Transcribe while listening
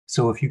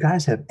So if you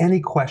guys have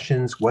any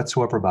questions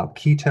whatsoever about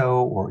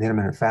keto or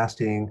intermittent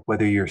fasting,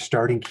 whether you're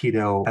starting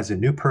keto as a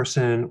new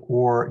person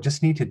or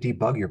just need to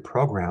debug your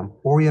program,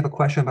 or you have a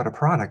question about a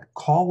product,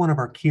 call one of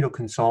our keto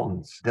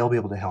consultants. They'll be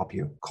able to help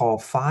you. Call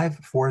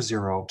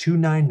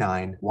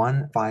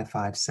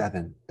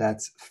 540-299-1557.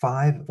 That's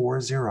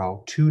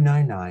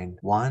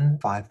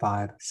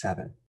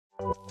 540-299-1557.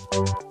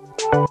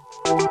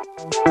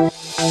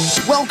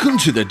 Welcome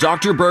to the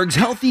Dr. Berg's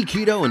Healthy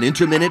Keto and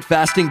Intermittent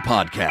Fasting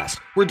Podcast,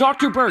 where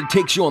Dr. Berg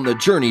takes you on the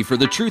journey for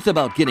the truth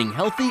about getting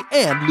healthy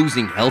and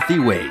losing healthy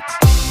weight.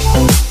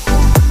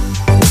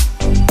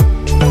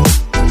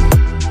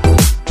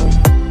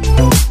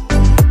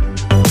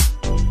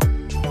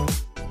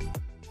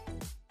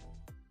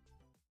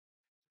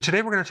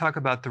 Today we're going to talk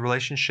about the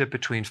relationship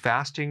between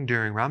fasting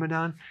during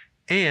Ramadan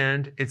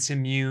and its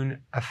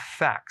immune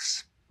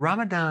effects.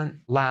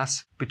 Ramadan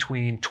lasts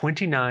between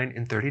 29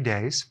 and 30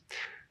 days,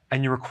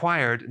 and you're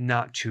required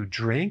not to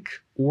drink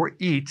or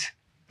eat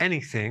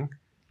anything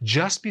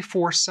just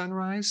before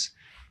sunrise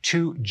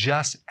to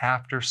just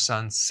after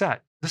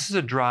sunset. This is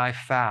a dry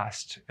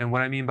fast, and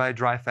what I mean by a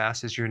dry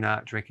fast is you're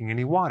not drinking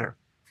any water.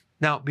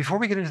 Now, before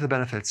we get into the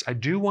benefits, I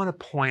do want to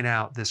point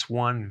out this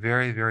one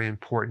very, very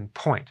important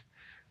point.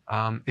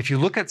 If you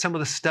look at some of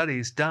the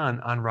studies done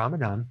on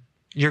Ramadan,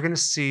 you're going to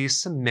see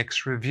some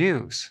mixed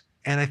reviews.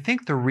 And I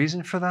think the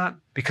reason for that,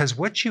 because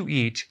what you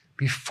eat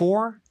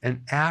before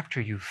and after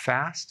you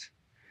fast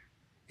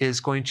is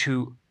going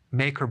to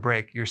make or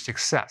break your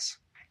success.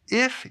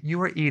 If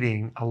you are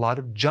eating a lot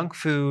of junk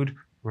food,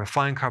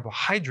 refined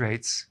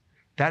carbohydrates,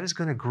 that is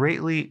going to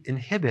greatly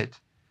inhibit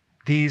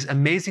these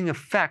amazing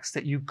effects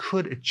that you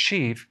could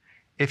achieve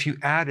if you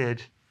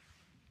added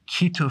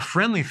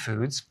keto-friendly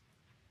foods,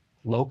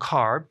 low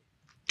carb,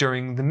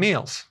 during the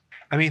meals.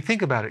 I mean,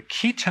 think about it.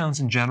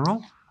 Ketones in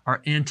general are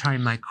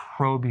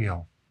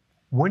antimicrobial.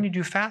 When you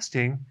do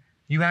fasting,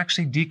 you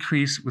actually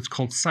decrease what's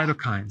called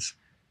cytokines.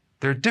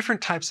 There are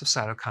different types of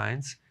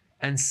cytokines,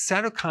 and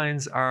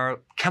cytokines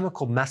are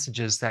chemical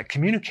messages that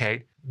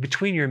communicate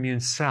between your immune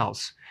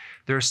cells.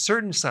 There are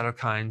certain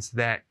cytokines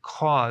that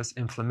cause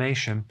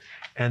inflammation,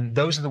 and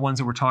those are the ones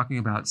that we're talking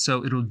about.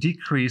 So it'll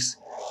decrease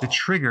the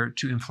trigger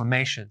to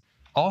inflammation.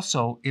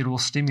 Also, it will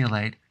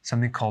stimulate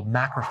something called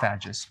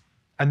macrophages.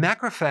 A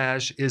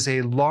macrophage is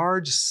a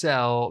large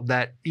cell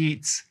that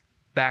eats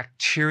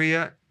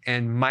bacteria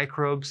and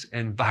microbes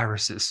and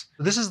viruses.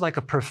 This is like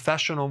a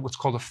professional, what's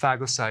called a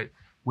phagocyte,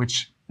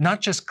 which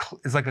not just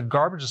is like a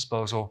garbage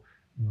disposal,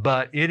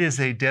 but it is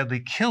a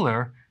deadly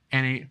killer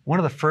and one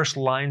of the first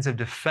lines of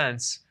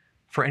defense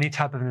for any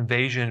type of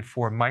invasion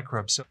for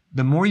microbes. So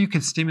the more you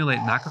can stimulate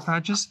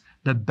macrophages,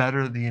 the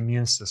better the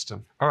immune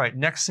system. All right,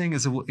 next thing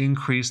is it will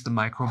increase the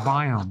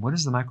microbiome. What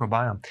is the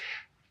microbiome?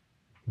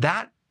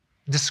 That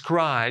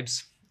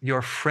describes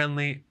your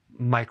friendly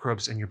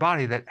microbes in your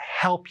body that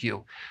help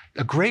you.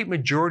 A great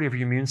majority of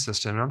your immune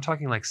system, and I'm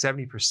talking like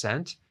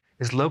 70%,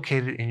 is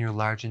located in your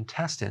large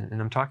intestine. And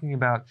I'm talking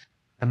about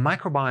the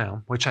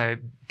microbiome, which I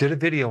did a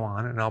video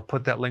on, and I'll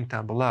put that link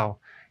down below,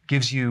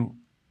 gives you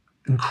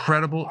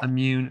incredible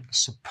immune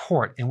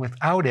support. And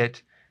without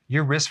it,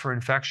 your risk for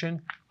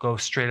infection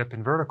goes straight up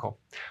and vertical.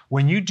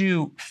 When you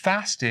do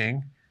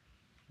fasting,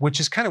 which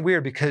is kind of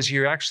weird because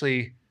you're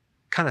actually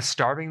kind of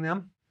starving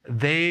them,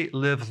 they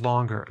live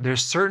longer.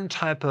 There's certain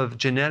type of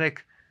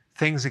genetic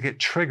things that get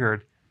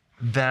triggered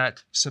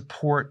that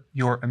support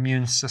your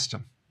immune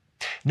system.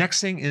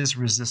 Next thing is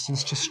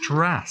resistance to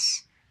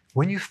stress.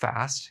 When you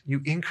fast, you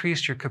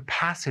increase your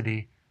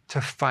capacity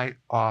to fight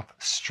off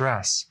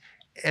stress,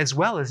 as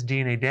well as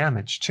DNA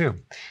damage too.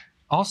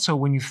 Also,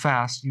 when you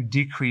fast, you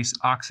decrease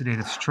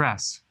oxidative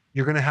stress.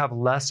 You're going to have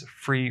less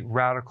free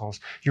radicals.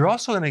 You're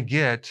also going to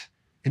get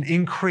an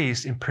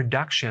increase in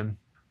production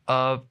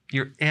of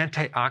your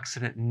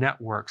antioxidant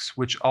networks,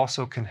 which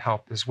also can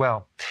help as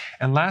well.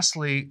 And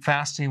lastly,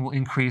 fasting will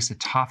increase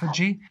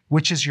autophagy,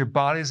 which is your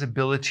body's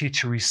ability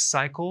to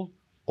recycle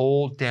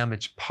old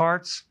damaged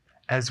parts,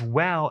 as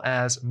well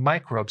as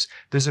microbes.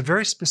 There's a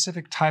very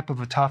specific type of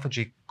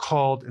autophagy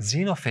called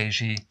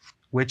xenophagy,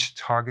 which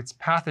targets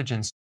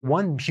pathogens.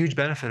 One huge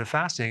benefit of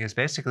fasting is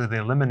basically the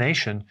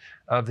elimination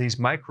of these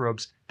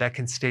microbes that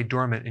can stay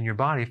dormant in your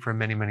body for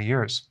many, many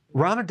years.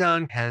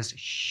 Ramadan has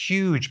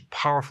huge,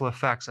 powerful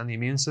effects on the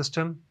immune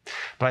system,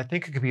 but I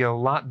think it could be a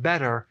lot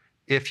better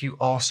if you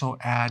also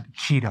add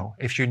keto.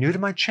 If you're new to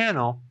my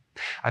channel,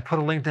 I put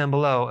a link down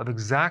below of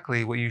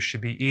exactly what you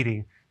should be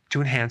eating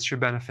to enhance your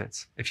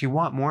benefits. If you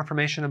want more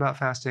information about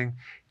fasting,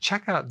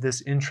 check out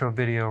this intro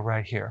video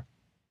right here.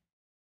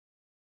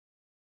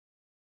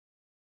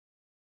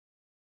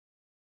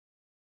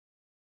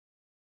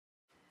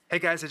 Hey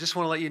guys, I just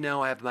want to let you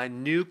know I have my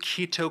new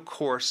keto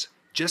course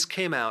just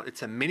came out.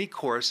 It's a mini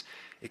course.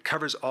 It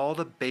covers all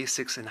the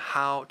basics and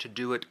how to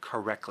do it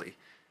correctly.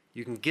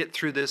 You can get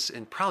through this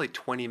in probably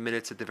 20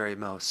 minutes at the very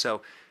most.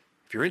 So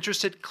if you're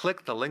interested,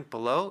 click the link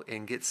below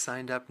and get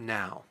signed up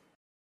now.